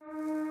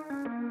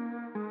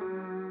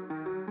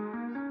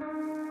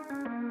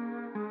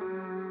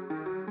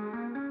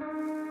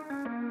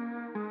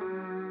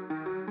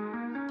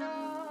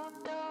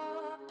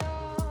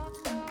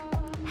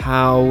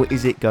How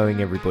is it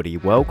going, everybody?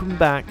 Welcome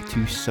back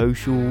to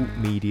Social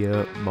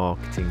Media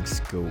Marketing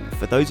School.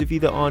 For those of you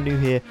that are new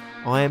here,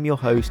 I am your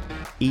host,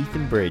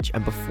 Ethan Bridge,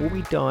 and before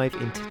we dive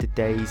into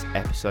today's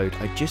episode,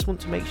 I just want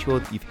to make sure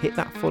that you've hit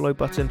that follow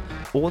button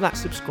or that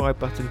subscribe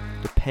button,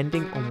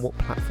 depending on what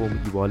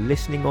platform you are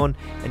listening on.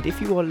 And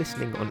if you are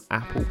listening on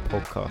Apple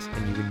Podcasts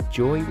and you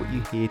enjoy what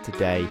you hear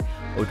today,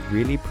 I would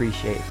really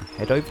appreciate if you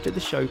head over to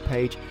the show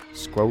page,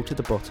 scroll to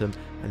the bottom,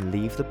 and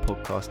leave the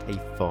podcast a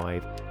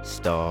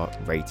 5-star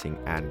rating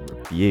and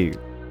review.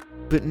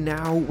 But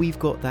now we've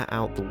got that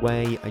out the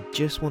way, I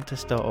just want to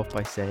start off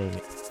by saying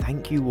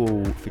thank you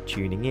all for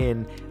tuning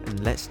in, and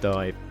let's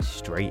dive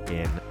straight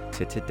in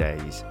to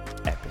today's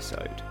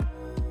episode.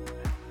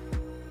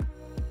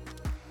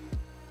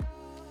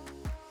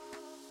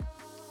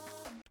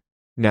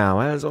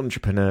 Now, as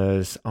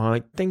entrepreneurs,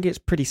 I think it's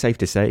pretty safe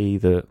to say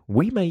that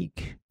we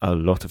make a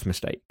lot of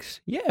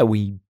mistakes. Yeah,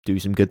 we do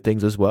some good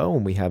things as well,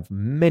 and we have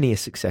many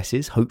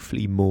successes,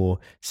 hopefully more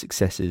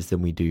successes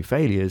than we do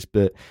failures,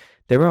 but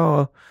there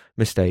are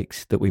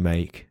mistakes that we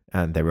make,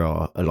 and there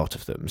are a lot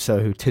of them.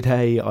 So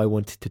today I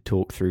wanted to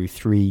talk through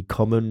 3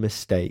 common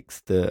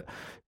mistakes that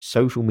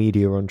social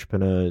media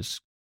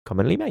entrepreneurs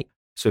commonly make.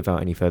 So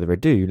without any further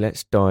ado,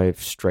 let's dive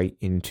straight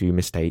into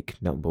mistake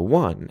number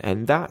 1,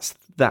 and that's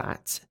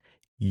that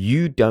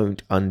you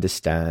don't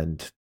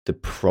understand the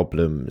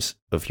problems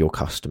of your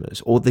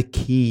customers, or the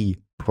key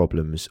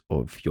problems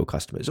of your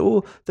customers,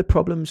 or the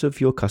problems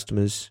of your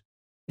customers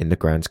in the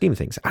grand scheme of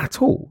things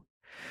at all.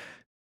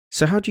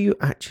 So how do you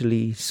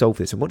actually solve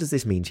this? And what does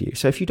this mean to you?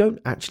 So if you don't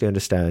actually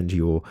understand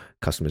your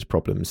customers'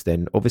 problems,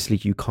 then obviously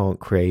you can't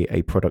create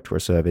a product or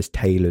a service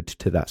tailored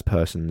to that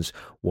person's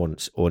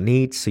wants or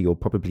needs. So you're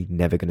probably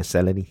never going to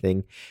sell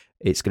anything.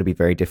 It's going to be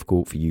very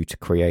difficult for you to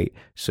create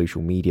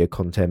social media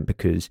content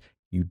because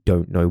you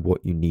don't know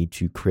what you need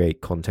to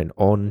create content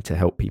on to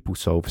help people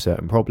solve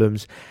certain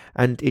problems.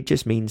 And it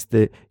just means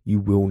that you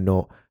will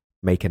not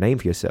make a name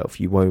for yourself.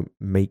 You won't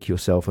make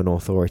yourself an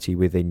authority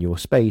within your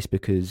space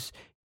because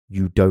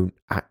you don't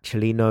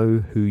actually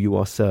know who you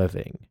are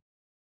serving.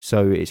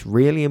 So it's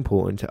really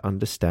important to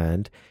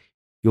understand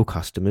your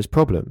customers'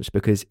 problems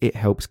because it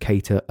helps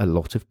cater a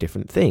lot of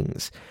different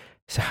things.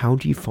 So how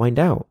do you find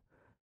out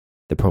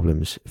the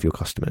problems of your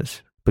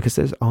customers? Because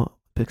there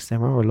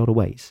are a lot of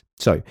ways.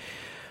 So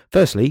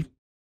firstly,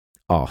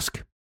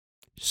 ask.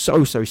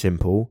 So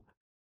simple,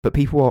 but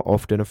people are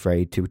often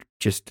afraid to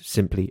just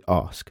simply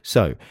ask.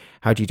 So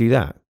how do you do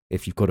that?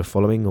 If you've got a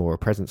following or a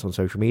presence on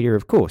social media,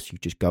 of course, you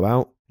just go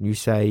out and you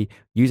say,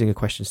 using a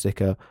question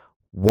sticker,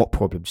 what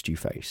problems do you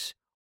face?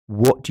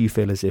 What do you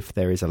feel as if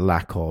there is a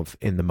lack of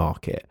in the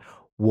market?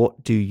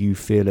 What do you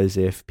feel as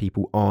if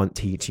people aren't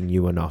teaching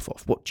you enough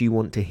of? What do you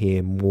want to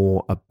hear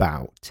more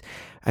about?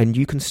 And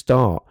you can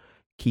start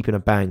keeping a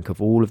bank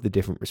of all of the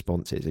different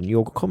responses, and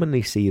you'll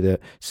commonly see that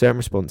certain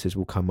responses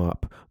will come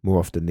up more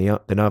often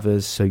than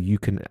others, so you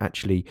can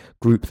actually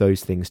group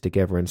those things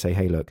together and say,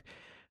 hey, look,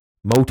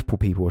 multiple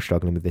people are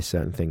struggling with this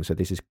certain thing, so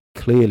this is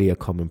clearly a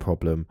common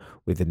problem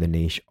within the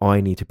niche. I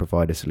need to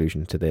provide a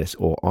solution to this,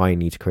 or I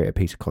need to create a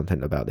piece of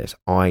content about this.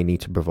 I need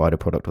to provide a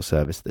product or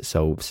service that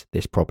solves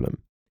this problem.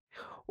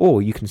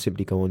 Or you can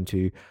simply go on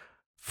to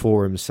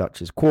forums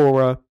such as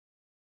Quora,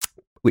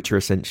 which are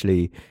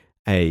essentially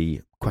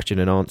a question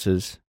and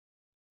answers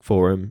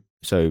forum.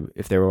 So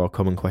if there are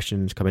common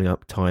questions coming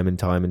up time and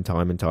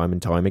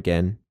time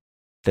again,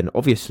 then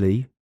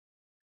obviously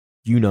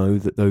you know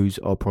that those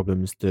are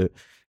problems that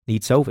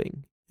need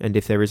solving. And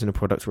if there isn't a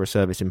product or a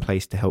service in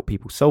place to help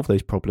people solve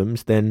those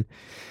problems, then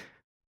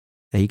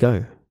there you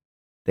go.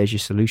 There's your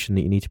solution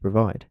that you need to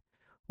provide,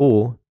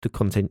 or the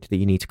content that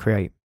you need to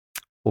create.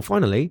 Or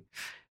finally,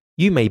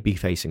 you may be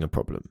facing a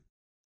problem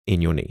in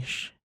your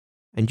niche,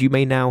 and you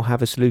may now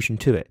have a solution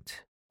to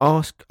it.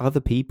 Ask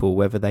other people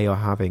whether they are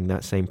having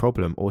that same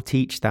problem, or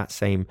teach that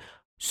same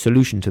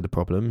solution to the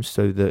problem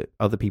so that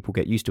other people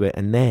get used to it.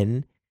 And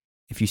then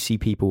if you see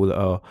people that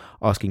are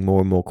asking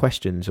more and more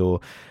questions or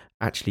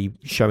actually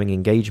showing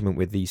engagement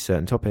with these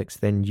certain topics,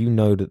 then you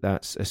know that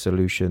that's a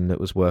solution that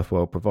was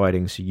worthwhile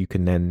providing, so you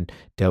can then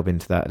delve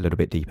into that a little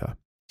bit deeper.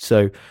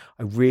 So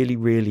I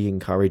really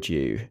encourage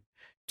you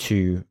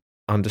to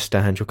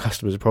understand your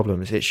customers'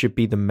 problems. It should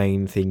be the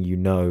main thing you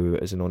know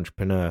as an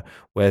entrepreneur,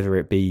 whether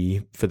it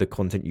be for the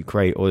content you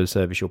create or the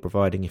service you're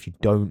providing. If you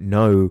don't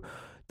know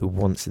the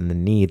wants and the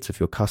needs of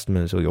your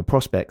customers or your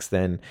prospects,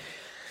 then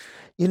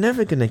you're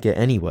never going to get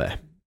anywhere,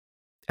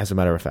 as a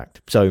matter of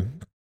fact. So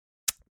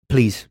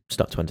please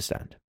start to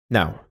understand.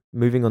 Now,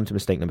 moving on to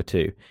mistake number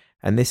 2,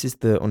 and this is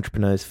the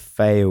entrepreneurs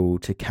fail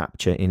to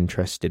capture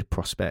interested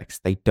prospects.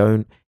 They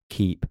don't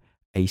keep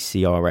a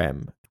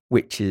CRM,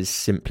 which is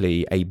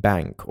simply a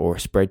bank or a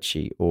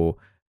spreadsheet or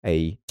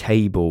a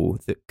table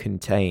that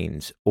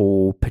contains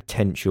all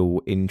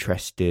potential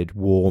interested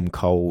warm,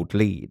 cold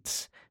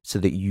leads, so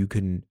that you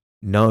can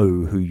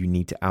know who you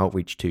need to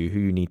outreach to, who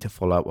you need to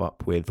follow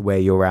up with, where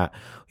you're at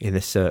in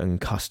a certain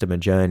customer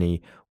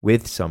journey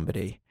with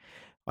somebody.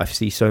 I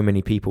see so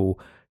many people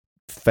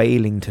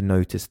failing to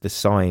notice the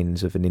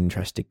signs of an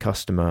interested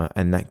customer,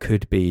 and that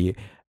could be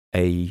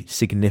a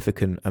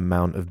significant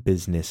amount of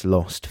business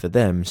lost for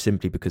them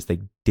simply because they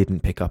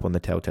didn't pick up on the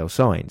telltale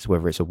signs,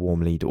 whether it's a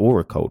warm lead or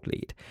a cold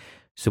lead.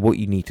 So what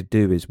you need to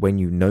do is when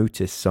you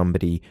notice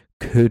somebody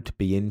could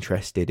be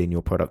interested in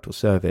your product or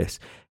service,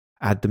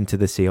 add them to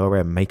the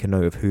CRM, make a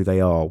note of who they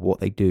are, what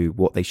they do,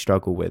 what they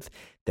struggle with,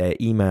 their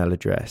email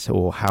address,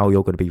 or how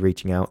you're going to be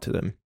reaching out to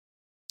them.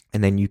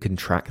 And then you can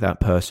track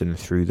that person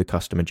through the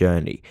customer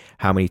journey.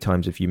 How many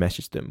times have you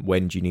messaged them?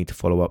 When do you need to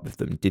follow up with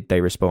them? Did they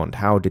respond?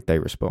 How did they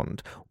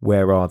respond?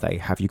 Where are they?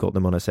 Have you got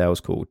them on a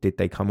sales call? Did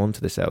they come onto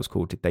the sales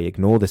call? Did they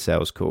ignore the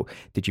sales call?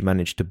 Did you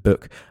manage to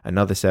book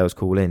another sales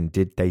call in?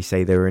 Did they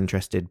say they were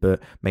interested,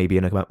 but maybe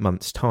in a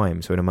month's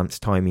time? So in a month's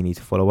time, you need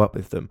to follow up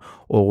with them.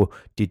 Or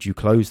did you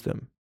close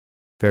them?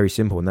 Very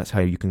simple, and that's how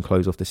you can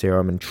close off the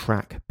CRM and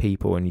track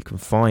people, and you can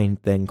find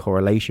then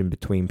correlation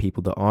between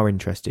people that are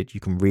interested.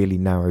 You can really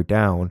narrow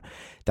down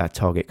that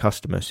target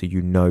customer so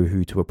you know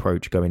who to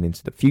approach going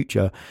into the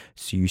future,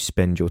 so you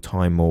spend your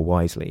time more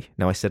wisely.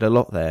 Now, I said a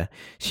lot there,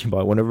 so you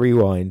might want to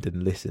rewind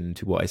and listen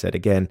to what I said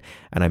again,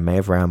 and I may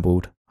have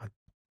rambled, I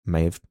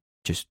may have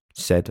just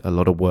said a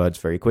lot of words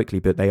very quickly,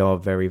 but they are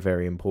very,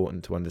 very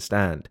important to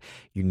understand.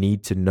 You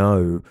need to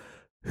know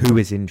who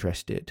is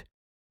interested,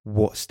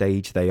 what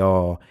stage they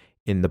are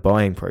in the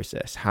buying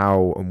process,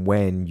 how and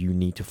when you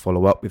need to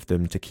follow up with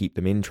them to keep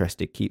them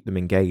interested, keep them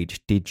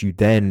engaged. Did you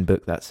then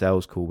book that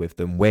sales call with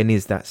them? When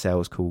is that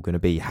sales call going to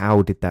be?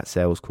 How did that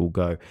sales call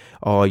go?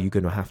 Are you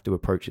going to have to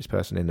approach this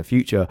person in the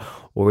future?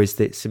 Or is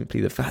it simply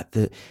the fact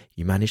that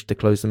you managed to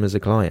close them as a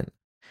client?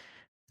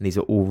 And these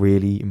are all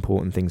really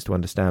important things to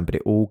understand, but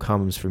it all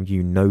comes from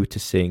you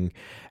noticing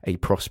a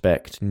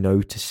prospect,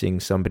 noticing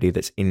somebody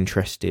that's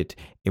interested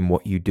in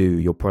what you do,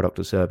 your product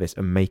or service,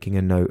 and making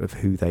a note of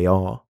who they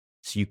are.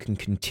 So you can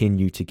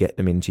continue to get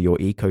them into your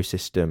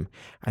ecosystem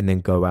and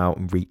then go out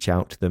and reach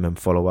out to them and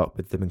follow up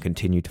with them and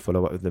continue to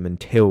follow up with them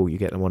until you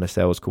get them on a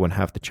sales call and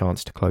have the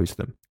chance to close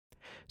them.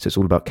 So it's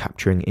all about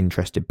capturing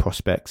interested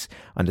prospects,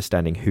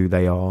 understanding who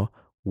they are,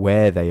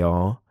 where they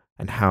are,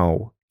 and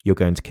how you're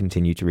going to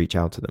continue to reach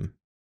out to them.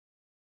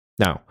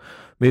 Now,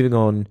 moving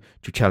on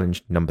to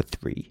challenge number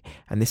 3,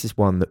 and this is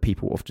one that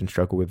people often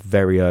struggle with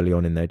very early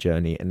on in their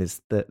journey, and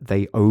is that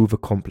they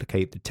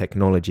overcomplicate the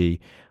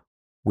technology,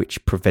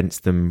 which prevents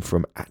them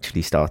from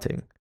actually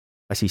starting.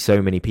 I see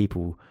so many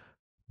people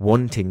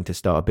wanting to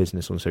start a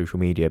business on social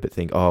media, but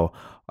think, oh,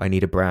 I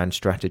need a brand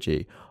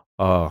strategy.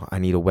 Oh, I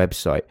need a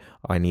website.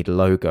 I need a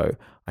logo.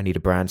 I need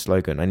a brand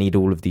slogan. I need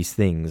all of these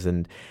things.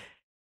 And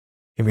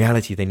in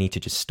reality, they need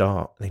to just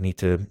start. They need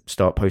to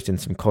start posting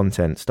some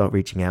content, start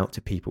reaching out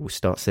to people,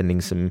 start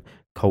sending some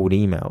cold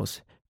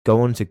emails.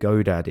 Go on to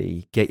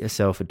GoDaddy, get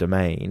yourself a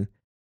domain,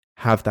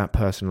 have that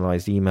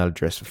personalized email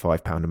address for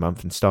 £5 a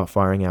month and start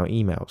firing out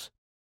emails.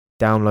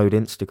 Download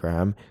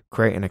Instagram,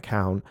 create an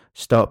account,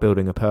 start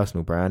building a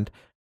personal brand,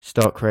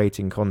 start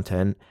creating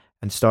content,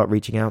 and start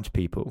reaching out to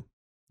people.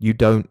 You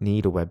don't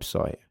need a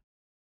website.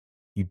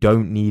 You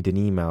don't need an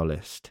email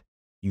list.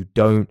 You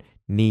don't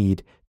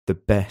need the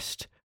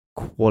best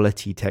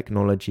quality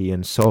technology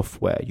and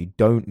software. You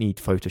don't need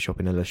Photoshop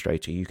and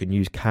Illustrator. You can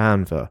use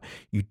Canva.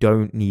 You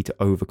don't need to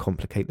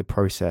overcomplicate the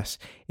process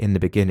in the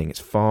beginning. It's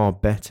far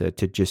better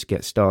to just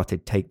get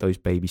started, take those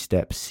baby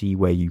steps, see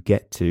where you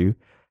get to,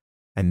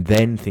 and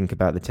then think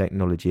about the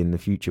technology in the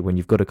future when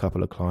you've got a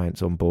couple of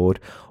clients on board,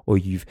 or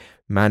you've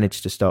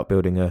managed to start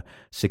building a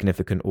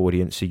significant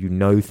audience so you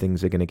know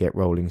things are going to get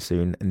rolling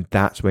soon. And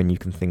that's when you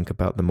can think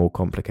about the more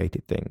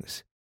complicated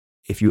things.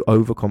 If you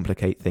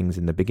overcomplicate things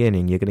in the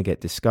beginning, you're going to get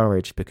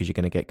discouraged because you're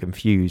going to get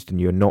confused and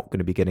you're not going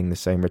to be getting the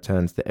same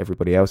returns that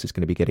everybody else is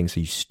going to be getting, so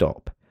you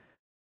stop.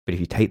 But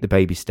if you take the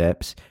baby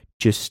steps,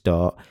 just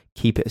start,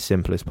 keep it as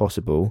simple as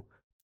possible,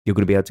 you're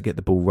going to be able to get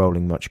the ball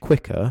rolling much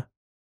quicker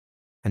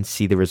and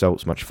see the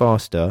results much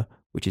faster,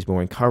 which is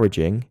more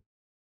encouraging.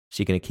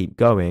 So you're going to keep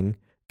going,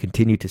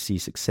 continue to see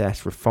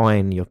success,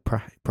 refine your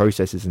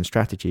processes and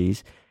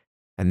strategies,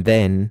 and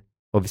then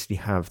obviously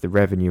have the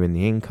revenue and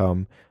the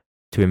income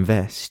to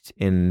invest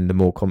in the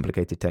more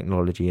complicated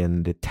technology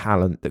and the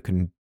talent that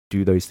can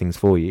do those things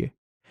for you.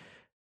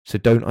 So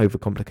don't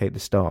overcomplicate the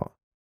start.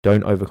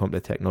 Don't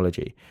overcomplicate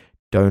technology.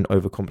 Don't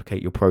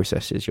overcomplicate your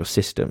processes, your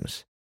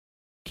systems.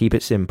 Keep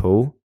it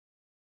simple,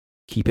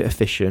 keep it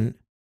efficient,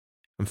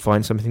 and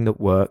find something that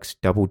works,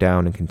 double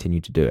down and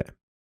continue to do it.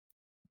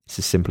 It's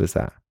as simple as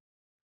that.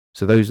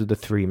 So those are the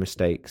 3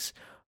 mistakes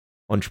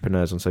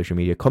entrepreneurs on social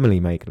media commonly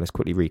make, and let's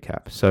quickly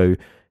recap. So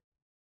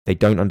they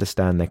don't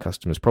understand their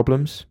customers'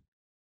 problems,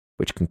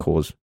 which can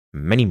cause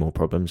many more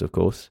problems, of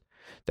course.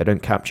 They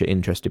don't capture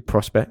interested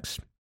prospects.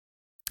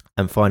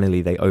 And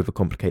finally, they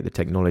overcomplicate the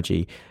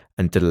technology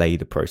and delay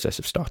the process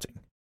of starting.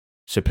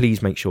 So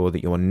please make sure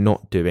that you are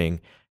not doing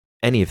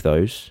any of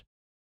those.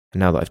 And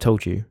now that I've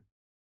told you,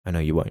 I know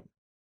you won't.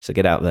 So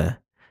get out there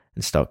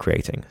and start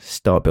creating,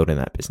 start building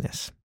that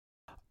business.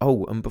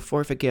 Oh, and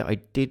before I forget, I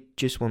did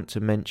just want to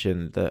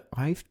mention that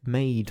I've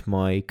made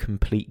my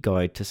complete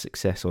guide to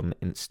success on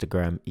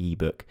Instagram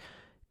ebook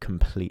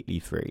completely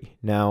free.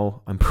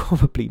 Now, I'm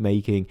probably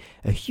making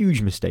a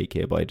huge mistake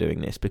here by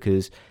doing this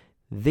because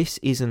this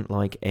isn't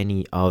like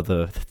any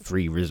other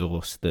free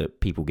resource that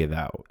people give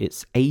out.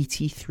 It's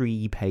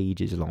 83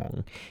 pages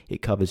long.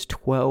 It covers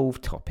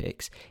 12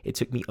 topics. It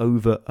took me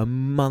over a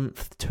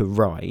month to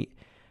write,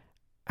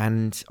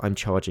 and I'm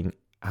charging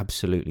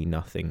absolutely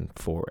nothing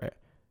for it.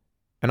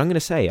 And I'm going to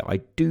say, I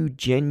do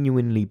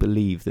genuinely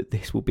believe that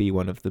this will be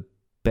one of the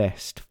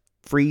best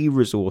free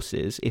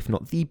resources, if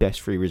not the best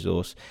free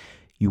resource,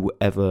 you will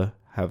ever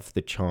have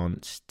the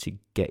chance to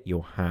get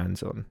your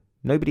hands on.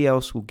 Nobody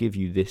else will give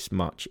you this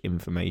much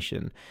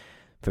information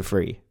for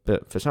free.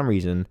 But for some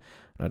reason,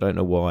 I don't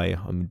know why,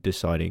 I'm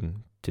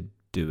deciding to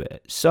do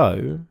it.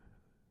 So,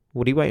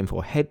 what are you waiting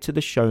for? Head to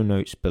the show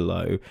notes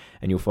below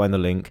and you'll find the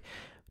link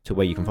to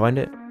where you can find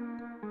it.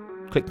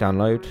 Click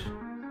download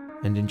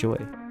and enjoy.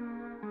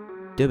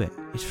 Do it.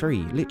 It's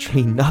free.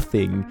 Literally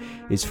nothing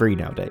is free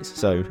nowadays.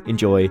 So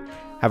enjoy,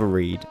 have a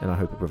read, and I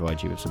hope it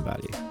provides you with some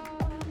value.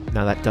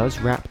 Now that does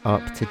wrap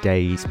up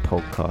today's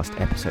podcast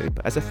episode,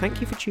 but as a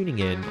thank you for tuning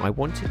in, I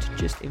wanted to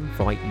just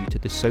invite you to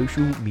the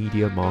Social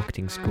Media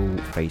Marketing School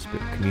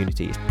Facebook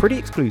community. It's pretty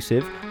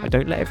exclusive, I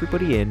don't let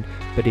everybody in,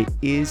 but it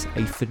is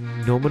a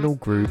phenomenal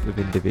group of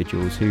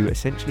individuals who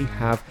essentially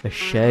have a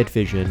shared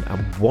vision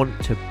and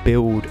want to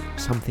build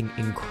something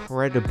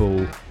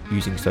incredible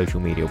using social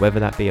media, whether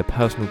that be a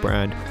personal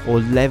brand or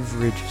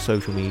leverage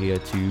social media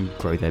to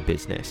grow their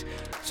business.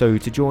 So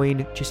to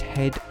join, just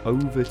head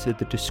over to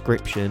the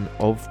description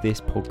of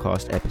this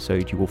podcast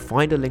episode. You will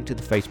find a link to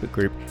the Facebook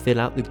group, fill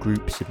out the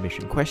group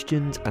submission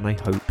questions, and I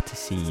hope to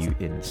see you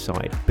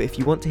inside. But if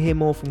you want to hear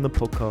more from the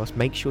podcast,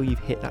 make sure you've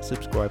hit that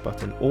subscribe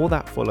button or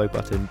that follow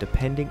button,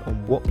 depending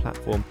on what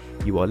platform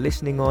you are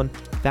listening on.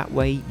 That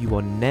way you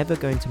are never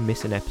going to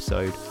miss an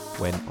episode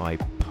when I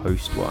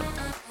post one.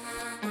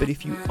 But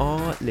if you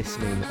are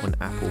listening on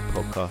Apple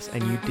Podcasts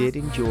and you did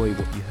enjoy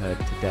what you heard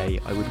today,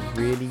 I would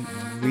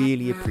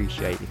really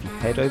appreciate if you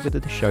head over to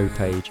the show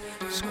page,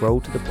 scroll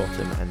to the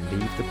bottom and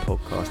leave the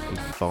podcast a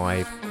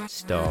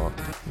 5-star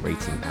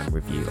rating and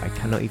review. I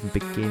cannot even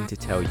begin to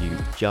tell you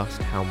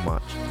just how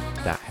much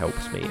that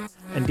helps me.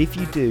 And if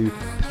you do,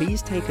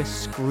 please take a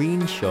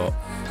screenshot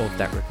of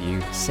that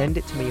review, send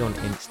it to me on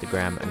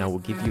Instagram, and I will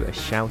give you a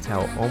shout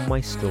out on my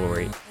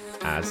story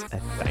as a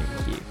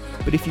thank you.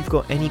 But if you've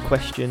got any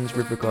questions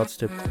with regards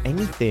to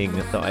anything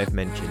that I've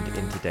mentioned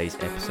in today's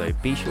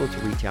episode, be sure to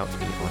reach out to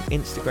me on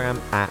Instagram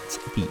at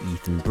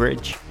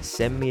 @TheEthanBridge.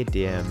 Send me a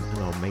DM and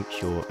I'll make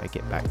sure I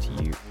get back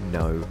to you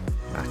no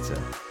matter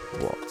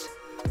what.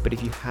 But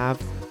if you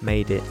have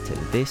made it to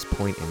this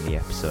point in the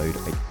episode,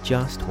 I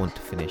just want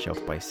to finish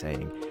off by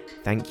saying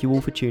thank you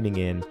all for tuning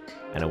in,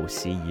 and I will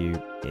see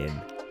you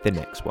in the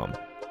next one.